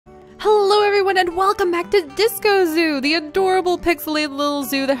everyone, and welcome back to Disco Zoo, the adorable pixelated little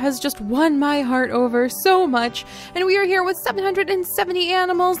zoo that has just won my heart over so much. And we are here with 770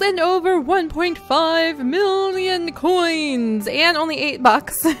 animals and over 1.5 million coins, and only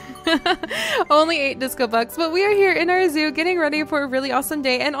 $8. Only 8 disco bucks, but we are here in our zoo getting ready for a really awesome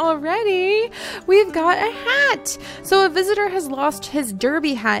day, and already we've got a hat. So a visitor has lost his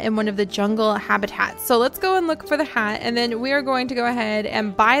derby hat in one of the jungle habitats. So let's go and look for the hat, and then we are going to go ahead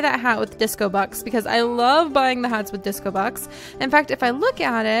and buy that hat with disco bucks because I love buying the hats with disco bucks. In fact, if I look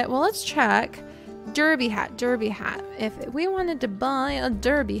at it, well, let's check. Derby hat, derby hat. If we wanted to buy a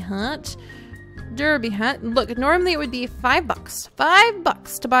derby hat, look, normally it would be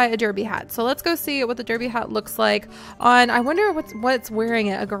 $5 to buy a derby hat. So let's go see what the derby hat looks like on, I wonder what's wearing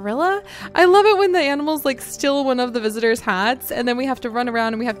it, a gorilla? I love it when the animals like steal one of the visitors' hats and then we have to run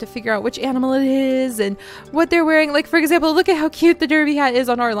around and we have to figure out which animal it is and what they're wearing. Like, for example, look at how cute the derby hat is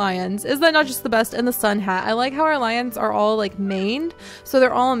on our lions. Is that not just the best? And the sun hat. I like how our lions are all like maned, so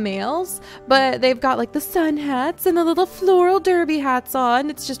they're all males, but they've got like the sun hats and the little floral derby hats on.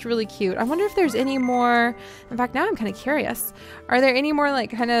 It's just really cute. I wonder if there's any more. In fact, now I'm kind of curious. Are there any more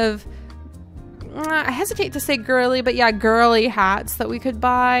like kind of, I hesitate to say girly, but yeah, girly hats that we could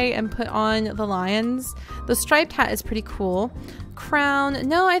buy and put on the lions? The striped hat is pretty cool. Crown,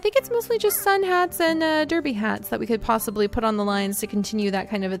 no, I think it's mostly just sun hats and derby hats that we could possibly put on the lions to continue that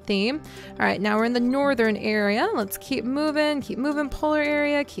kind of a theme. All right, now we're in the northern area. Let's keep moving, polar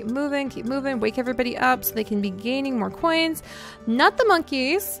area, keep moving, wake everybody up so they can be gaining more coins. Not the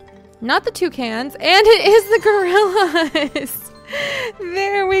monkeys, not the toucans, and it is the gorillas.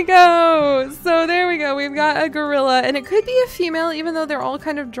 There we go. So there we go. We've got a gorilla, and it could be a female, even though they're all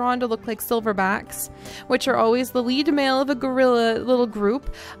kind of drawn to look like silverbacks, which are always the lead male of a gorilla little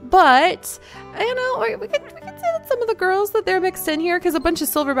group. But you know, we could say that some of the girls that they're mixed in here, because a bunch of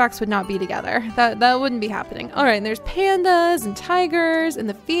silverbacks would not be together. That wouldn't be happening. All right, and there's pandas and tigers and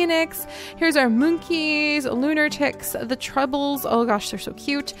the phoenix. Here's our monkeys, lunar ticks, the trebles. Oh gosh, they're so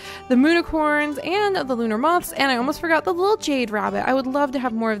cute. The moonicorns and the lunar moths. And I almost forgot the little jade rabbit. I would love to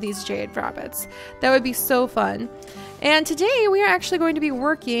have more of these jade rabbits. That would be so fun. And today we are actually going to be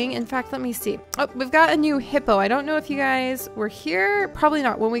working, in fact, let me see. Oh, we've got a new hippo. I don't know if you guys were here. Probably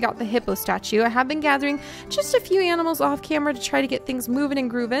not when we got the hippo statue. I have been gathering just a few animals off camera to try to get things moving and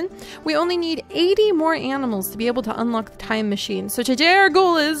grooving. We only need 80 more animals to be able to unlock the time machine. So today our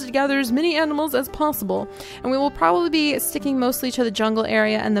goal is to gather as many animals as possible. And we will probably be sticking mostly to the jungle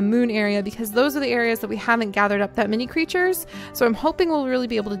area and the moon area because those are the areas that we haven't gathered up that many creatures. So I'm hoping we'll really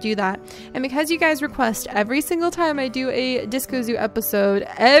be able to do that. And because you guys request every single time I do a Disco Zoo episode,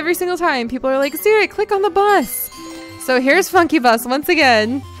 every single time people are like, Seri, click on the bus. So here's Funky Bus once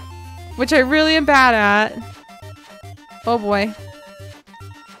again, which I really am bad at. Oh boy.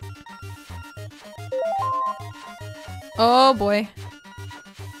 Oh boy.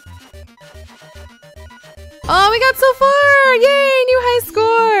 Oh, we got so far! Yay, new high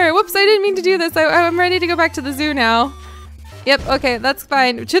score! Whoops, I didn't mean to do this. I'm ready to go back to the zoo now. Yep, okay, that's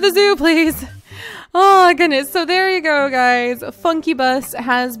fine. To the zoo, please. Oh goodness, so there you go guys. Funky Bus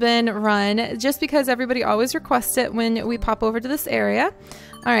has been run just because everybody always requests it when we pop over to this area.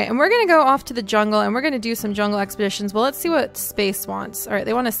 Alright, and we're gonna go off to the jungle and we're gonna do some jungle expeditions. Well, let's see what space wants. Alright,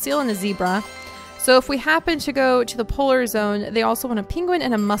 they want a seal and a zebra. So if we happen to go to the polar zone, they also want a penguin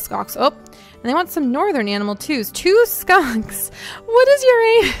and a muskox. Oh, and they want some northern animal too. 2 skunks. What is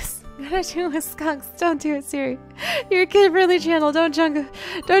your aim? Gotta do with skunks. Don't do it, Seri. You're a kid-friendly channel. Don't joke.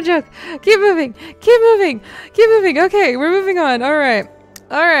 Don't joke. Keep moving. Keep moving. Keep moving. Okay, we're moving on. All right.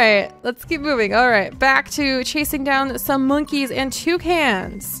 All right. Let's keep moving. All right. Back to chasing down some monkeys and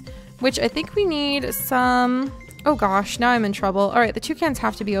toucans, which I think we need some. Oh gosh, now I'm in trouble. All right, the toucans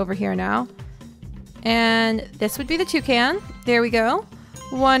have to be over here now. And this would be the toucan. There we go.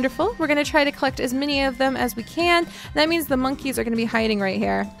 Wonderful. We're going to try to collect as many of them as we can. That means the monkeys are going to be hiding right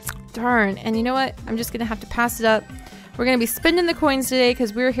here. Darn. And you know what? I'm just going to have to pass it up. We're going to be spending the coins today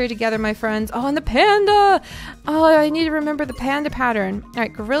because we're here together, my friends. Oh, and the panda! Oh, I need to remember the panda pattern. All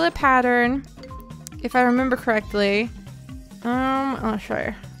right, gorilla pattern. If I remember correctly. I'll show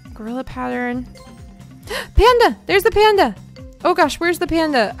you. Gorilla pattern. Panda! There's the panda! Oh gosh, where's the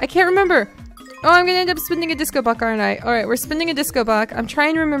panda? I can't remember. Oh, I'm going to end up spending a disco buck, aren't I? All right, we're spending a disco buck. I'm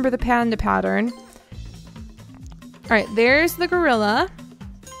trying to remember the panda pattern. All right, there's the gorilla.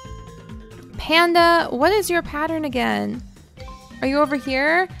 Panda, what is your pattern again? Are you over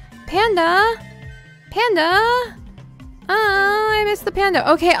here? Panda? Panda? I missed the panda.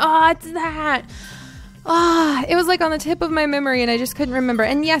 Okay, oh, it's that. It was like on the tip of my memory and I just couldn't remember.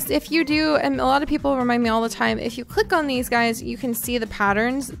 And yes, if you do, and a lot of people remind me all the time, if you click on these guys, you can see the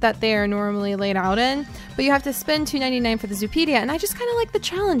patterns that they are normally laid out in, but you have to spend $2.99 for the Zoopedia, and I just kind of like the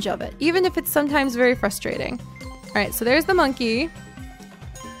challenge of it, even if it's sometimes very frustrating. All right, so there's the monkey.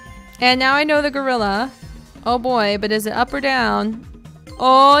 And now I know the gorilla. Oh boy, but is it up or down?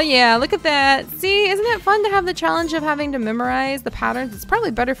 Oh yeah, look at that. See, isn't it fun to have the challenge of having to memorize the patterns? It's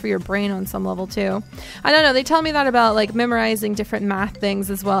probably better for your brain on some level too. I don't know, they tell me that about like memorizing different math things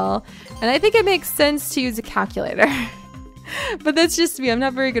as well. And I think it makes sense to use a calculator. But that's just me, I'm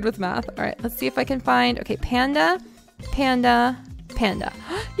not very good with math. All right, let's see if I can find, okay, panda, panda, panda.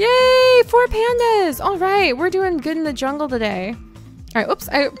 Yay, 4 pandas. All right, we're doing good in the jungle today. All right, oops,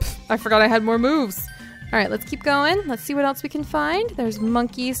 I forgot I had more moves. All right, let's keep going. Let's see what else we can find. There's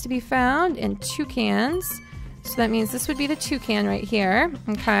monkeys to be found and toucans. So that means this would be the toucan right here.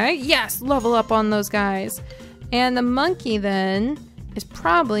 Okay, yes, level up on those guys. And the monkey then is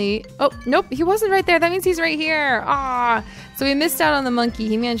probably, oh, nope, he wasn't right there. That means he's right here. Ah, so we missed out on the monkey.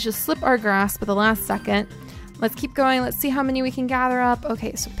 He managed to slip our grasp at the last second. Let's keep going. Let's see how many we can gather up.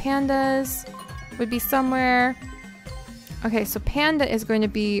 Okay, so pandas would be somewhere. Okay, so panda is going to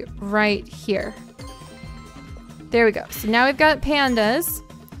be right here. There we go. So now we've got pandas.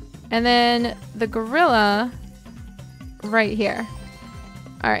 And then the gorilla right here.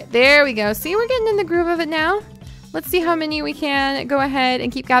 All right, there we go. See, we're getting in the groove of it now. Let's see how many we can go ahead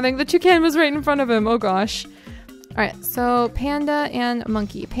and keep gathering. The toucan was right in front of him. Oh gosh. All right, so panda and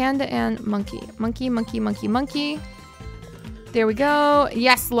monkey. Panda and monkey. Monkey, monkey, monkey, monkey. There we go.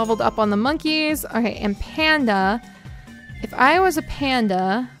 Yes, leveled up on the monkeys. Okay, and panda. If I was a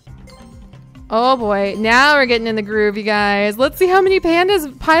panda... Oh boy, now we're getting in the groove, you guys. Let's see how many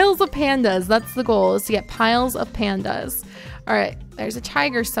pandas, piles of pandas. That's the goal, is to get piles of pandas. All right, there's a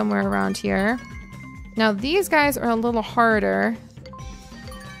tiger somewhere around here. Now these guys are a little harder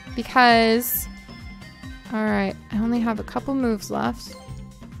because, all right, I only have a couple moves left.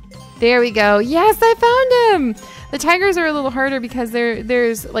 There we go. Yes, I found him. The tigers are a little harder because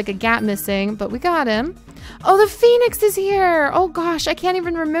there's like a gap missing, but we got him. Oh, the phoenix is here. Oh gosh, I can't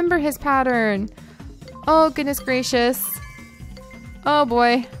even remember his pattern. Oh, goodness gracious. Oh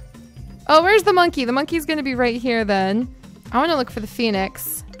boy. Oh, where's the monkey? The monkey's gonna be right here then. I wanna look for the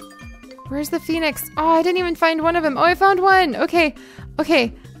phoenix. Where's the phoenix? Oh, I didn't even find one of them. Oh, I found one. Okay,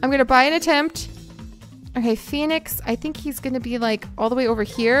 okay, I'm gonna buy an attempt. Okay, phoenix, I think he's gonna be like all the way over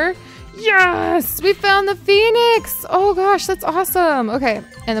here. Yes, we found the phoenix. Oh gosh, that's awesome. Okay,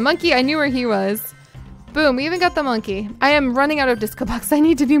 and the monkey, I knew where he was. Boom, we even got the monkey. I am running out of disco bucks. I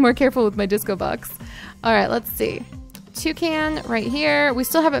need to be more careful with my disco bucks. All right, let's see. Toucan right here. We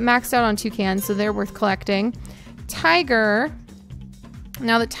still haven't maxed out on toucan, so they're worth collecting. Tiger.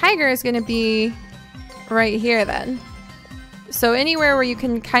 Now the tiger is gonna be right here then. So anywhere where you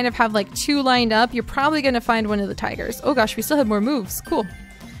can kind of have like 2 lined up, you're probably gonna find one of the tigers. Oh gosh, we still have more moves. Cool. All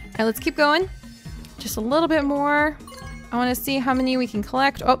right, let's keep going. Just a little bit more. I want to see how many we can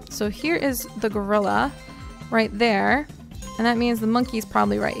collect. Oh, so here is the gorilla right there. And that means the monkey's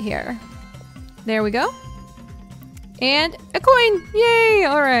probably right here. There we go. And a coin! Yay!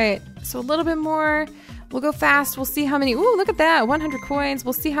 All right. So a little bit more. We'll go fast. We'll see how many. Ooh, look at that. 100 coins.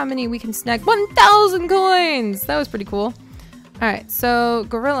 We'll see how many we can snag. 1,000 coins! That was pretty cool. All right. So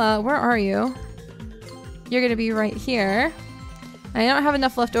gorilla, where are you? You're going to be right here. I don't have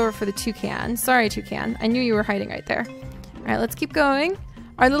enough left over for the toucan. Sorry, toucan. I knew you were hiding right there. All right, let's keep going.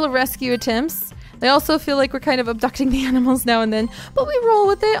 Our little rescue attempts. They also feel like we're kind of abducting the animals now and then, but we roll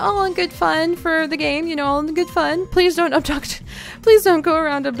with it, all in good fun for the game, you know, all in good fun. Please don't abduct, please don't go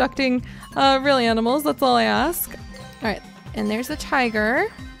around abducting real animals, that's all I ask. All right, and there's the tiger.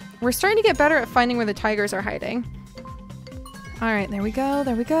 We're starting to get better at finding where the tigers are hiding. All right, there we go,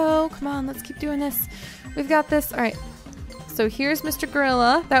 there we go. Come on, let's keep doing this. We've got this. All right, so here's Mr.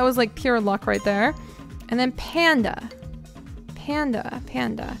 Gorilla. That was like pure luck right there. And then panda. Panda,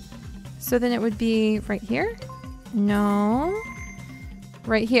 panda. So then it would be right here? No.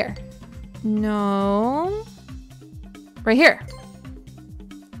 Right here? No. Right here?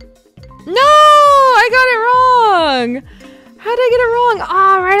 No! I got it wrong! How did I get it wrong?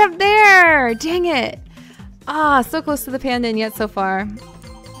 Ah, oh, right up there! Dang it! Ah, so close to the panda and yet so far.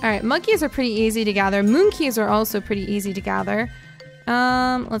 Alright, monkeys are pretty easy to gather. Moonkeys are also pretty easy to gather.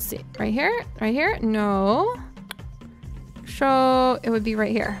 Let's see. Right here? Right here? No. So it would be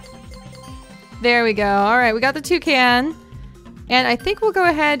right here. There we go. All right, we got the toucan. And I think we'll go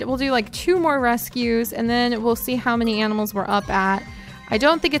ahead, we'll do like 2 more rescues and then we'll see how many animals we're up at. I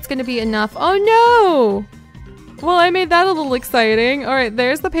don't think it's gonna be enough. Oh no! Well, I made that a little exciting. All right,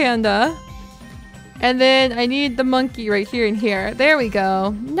 there's the panda. And then I need the monkey right here and here. There we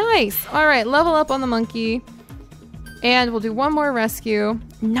go. Nice. All right, level up on the monkey. And we'll do one more rescue.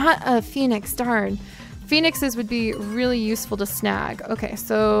 Not a phoenix, darn. Phoenixes would be really useful to snag. Okay,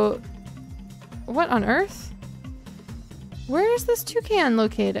 so what on earth? Where is this toucan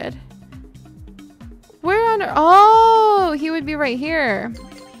located? Where on earth? Oh, he would be right here.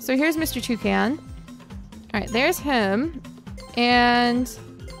 So here's Mr. Toucan. All right, there's him. And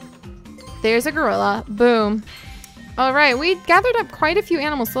there's a gorilla. Boom. All right, we gathered up quite a few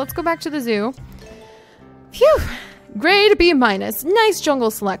animals, so let's go back to the zoo. Phew. Grade B-. Nice jungle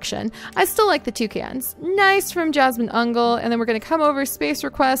selection. I still like the toucans. Nice from Jasmine Ungle. And then we're going to come over, space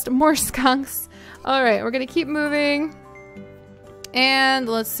request, more skunks. All right, we're going to keep moving. And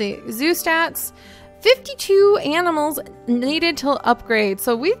let's see. Zoo stats. 52 animals needed to upgrade.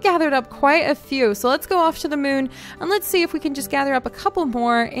 So we've gathered up quite a few. So let's go off to the moon and let's see if we can just gather up a couple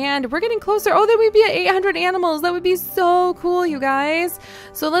more. And we're getting closer. Oh, then we'd be at 800 animals. That would be so cool, you guys.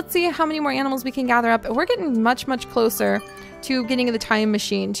 So let's see how many more animals we can gather up. We're getting much, much closer to getting the time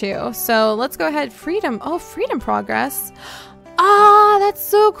machine too. So let's go ahead. Freedom. Oh, freedom progress. Ah, that's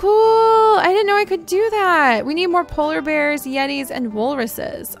so cool. I didn't know I could do that. We need more polar bears, yetis, and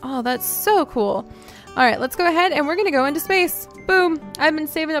walruses. Oh, that's so cool. All right, let's go ahead and we're going to go into space. Boom. I've been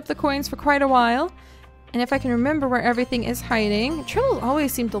saving up the coins for quite a while. And if I can remember where everything is hiding, tribbles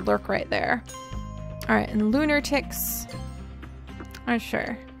always seem to lurk right there. All right, and lunar ticks. Not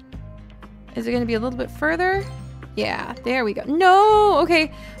sure. Is it going to be a little bit further? Yeah, there we go. No,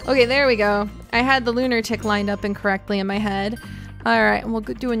 okay. Okay, there we go. I had the lunar tick lined up incorrectly in my head. All right, and we'll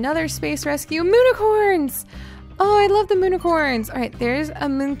do another space rescue. Moonicorns! Oh, I love the moonicorns. All right, there's a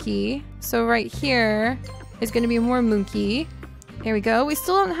monkey. So right here is going to be more monkey. There we go. We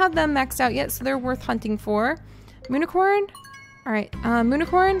still don't have them maxed out yet, so they're worth hunting for. Moonicorn? All right,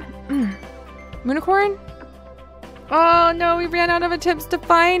 moonicorn? Moonicorn? Oh, no, we ran out of attempts to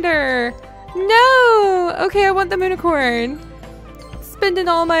find her. No! Okay, I want the moonicorn. Spending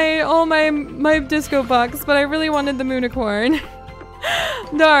all my disco bucks, but I really wanted the moonicorn.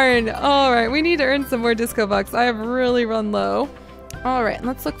 Darn. Alright, we need to earn some more disco bucks. I have really run low. Alright,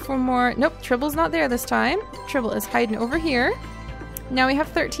 let's look for more. Nope, Tribble's not there this time. Tribble is hiding over here. Now we have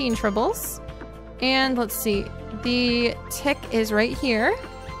 13 Tribbles. And let's see. The tick is right here.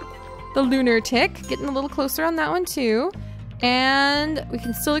 The lunar tick. Getting a little closer on that one too. And we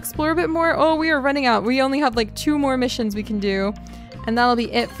can still explore a bit more. Oh, we are running out. We only have like 2 more missions we can do. And that'll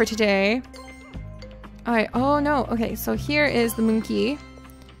be it for today. Alright, oh no. Okay, so here is the monkey.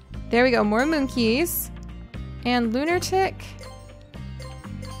 There we go, more monkeys. And lunar tick.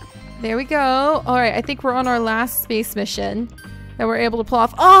 There we go. Alright, I think we're on our last space mission that we're able to pull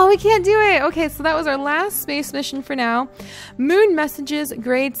off. Oh, we can't do it! Okay, so that was our last space mission for now. Moon messages,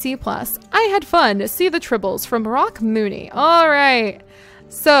 grade C+. I had fun. See the Tribbles from Rock Mooney. Alright.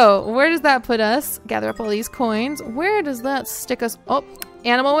 So, where does that put us? Gather up all these coins. Where does that stick us? Oh,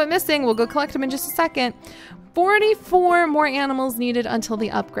 animal went missing. We'll go collect them in just a second. 44 more animals needed until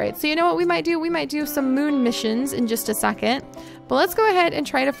the upgrade. So you know what we might do? We might do some moon missions in just a second. But let's go ahead and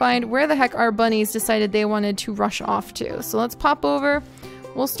try to find where the heck our bunnies decided they wanted to rush off to. So let's pop over.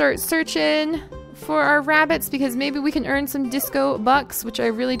 We'll start searching for our rabbits because maybe we can earn some disco bucks, which I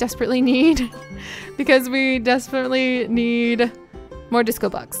really desperately need. Because we desperately need more disco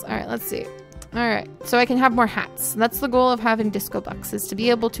bucks. All right, let's see. All right, so I can have more hats. That's the goal of having disco bucks, is to be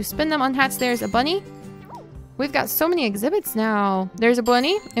able to spin them on hats. There's a bunny. We've got so many exhibits now. There's a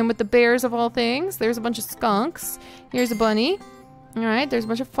bunny, and with the bears of all things, there's a bunch of skunks. Here's a bunny. All right, there's a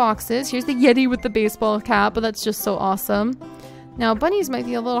bunch of foxes. Here's the Yeti with the baseball cap, but that's just so awesome. Now, bunnies might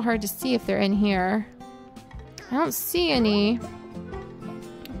be a little hard to see if they're in here. I don't see any.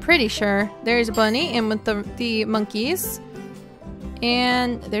 Pretty sure. There's a bunny, and with the monkeys.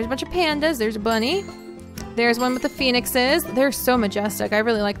 And there's a bunch of pandas. There's a bunny. There's one with the phoenixes. They're so majestic. I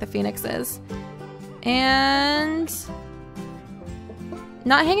really like the phoenixes. And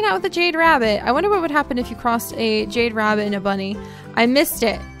not hanging out with the jade rabbit. I wonder what would happen if you crossed a jade rabbit and a bunny. I missed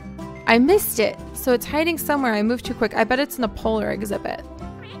it. I missed it. So it's hiding somewhere. I moved too quick. I bet it's in a polar exhibit.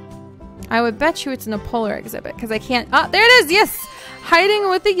 I would bet you it's in a polar exhibit because I can't. Ah, there it is. Yes. Hiding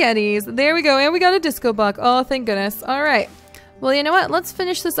with the Yetis. There we go. And we got a disco buck. Oh, thank goodness. All right. Well, you know what? Let's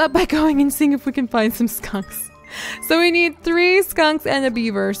finish this up by going and seeing if we can find some skunks. So we need 3 skunks and a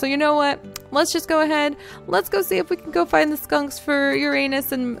beaver. So you know what? Let's just go ahead. Let's go see if we can go find the skunks for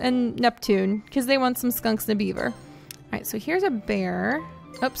Uranus and Neptune. Because they want some skunks and a beaver. Alright, so here's a bear.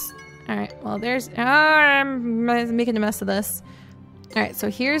 Oops. Alright, well there's... Oh, I'm making a mess of this. Alright, so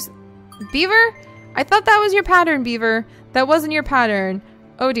here's... Beaver? I thought that was your pattern, beaver. That wasn't your pattern.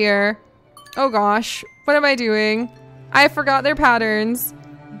 Oh dear. Oh gosh, what am I doing? I forgot their patterns.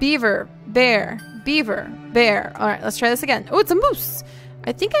 Beaver, bear, beaver, bear. All right, let's try this again. Oh, it's a moose.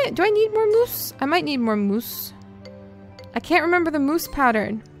 I think do I need more moose? I might need more moose. I can't remember the moose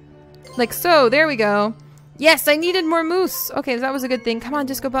pattern. Like so, there we go. Yes, I needed more moose. Okay, that was a good thing. Come on,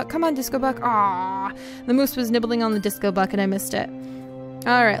 disco buck. Come on, disco buck. Ah, the moose was nibbling on the disco buck and I missed it.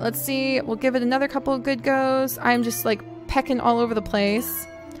 All right, let's see. We'll give it another couple of good goes. I'm just like pecking all over the place.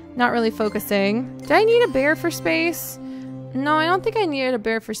 Not really focusing. Did I need a bear for space? No, I don't think I needed a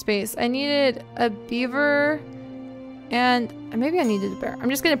bear for space. I needed a beaver and maybe I needed a bear. I'm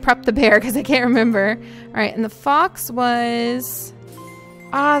just gonna prep the bear because I can't remember. All right, and the fox was...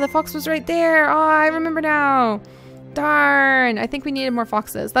 Ah, the fox was right there. Oh, I remember now. Darn, I think we needed more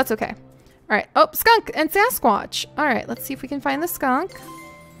foxes. That's okay. All right, oh, skunk and Sasquatch. All right, let's see if we can find the skunk.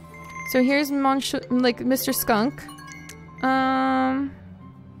 So here's Mr. Skunk.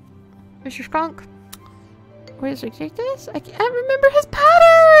 Mr. Skunk. Where is this? I can't remember his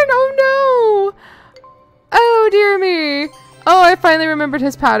pattern. Oh no. Oh dear me. Oh, I finally remembered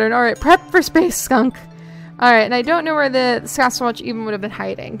his pattern. All right, prep for space, skunk. All right, and I don't know where the Sasquatch even would have been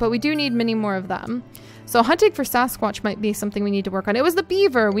hiding, but we do need many more of them. So hunting for Sasquatch might be something we need to work on. It was the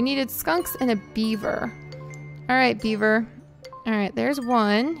beaver. We needed skunks and a beaver. All right, beaver. All right, there's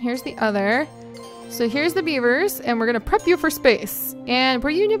one. Here's the other. So here's the beavers, and we're gonna prep you for space. And were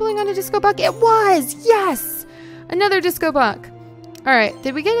you nibbling on a disco buck? It was, yes! Another disco buck. All right,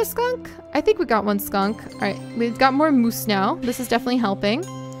 did we get a skunk? I think we got one skunk. All right, we've got more moose now. This is definitely helping.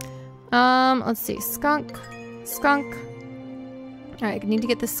 Let's see, skunk, skunk. All right, I need to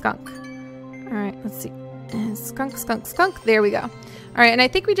get this skunk. All right, let's see. Skunk, skunk, skunk. There we go. All right, and I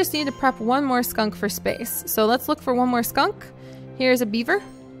think we just need to prep one more skunk for space. So let's look for one more skunk. Here's a beaver.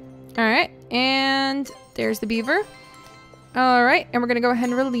 All right, and there's the beaver. All right, and we're gonna go ahead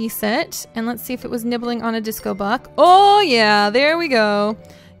and release it. And let's see if it was nibbling on a disco buck. Oh yeah, there we go.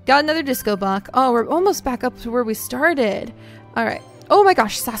 Got another disco buck. Oh, we're almost back up to where we started. All right. Oh my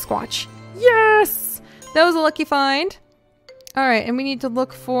gosh, Sasquatch. Yes! That was a lucky find. All right, and we need to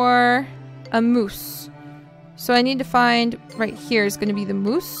look for a moose. So I need to find, right here is gonna be the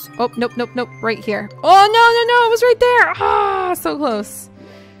moose. Oh, nope, nope, nope, right here. Oh, no, it was right there. Ah, so close.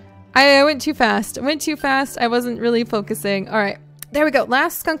 I went too fast. I went too fast. I wasn't really focusing. All right, there we go.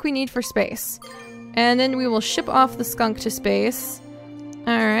 Last skunk we need for space. And then we will ship off the skunk to space.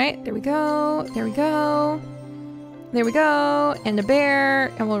 All right, there we go. There we go. There we go. And a bear.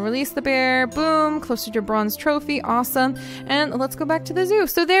 And we'll release the bear. Boom. Closer to your bronze trophy. Awesome. And let's go back to the zoo.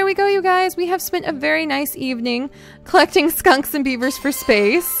 So there we go, you guys. We have spent a very nice evening collecting skunks and beavers for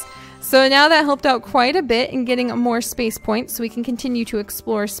space. So now that helped out quite a bit in getting more space points so we can continue to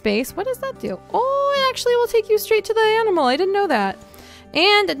explore space. What does that do? Oh, it actually will take you straight to the animal. I didn't know that.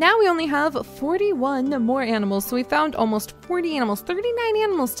 And now we only have 41 more animals. So we found almost 40 animals, 39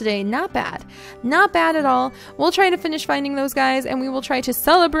 animals today. Not bad. Not bad at all. We'll try to finish finding those guys and we will try to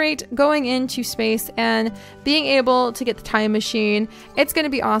celebrate going into space and being able to get the time machine. It's going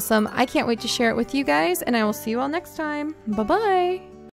to be awesome. I can't wait to share it with you guys and I will see you all next time. Bye-bye.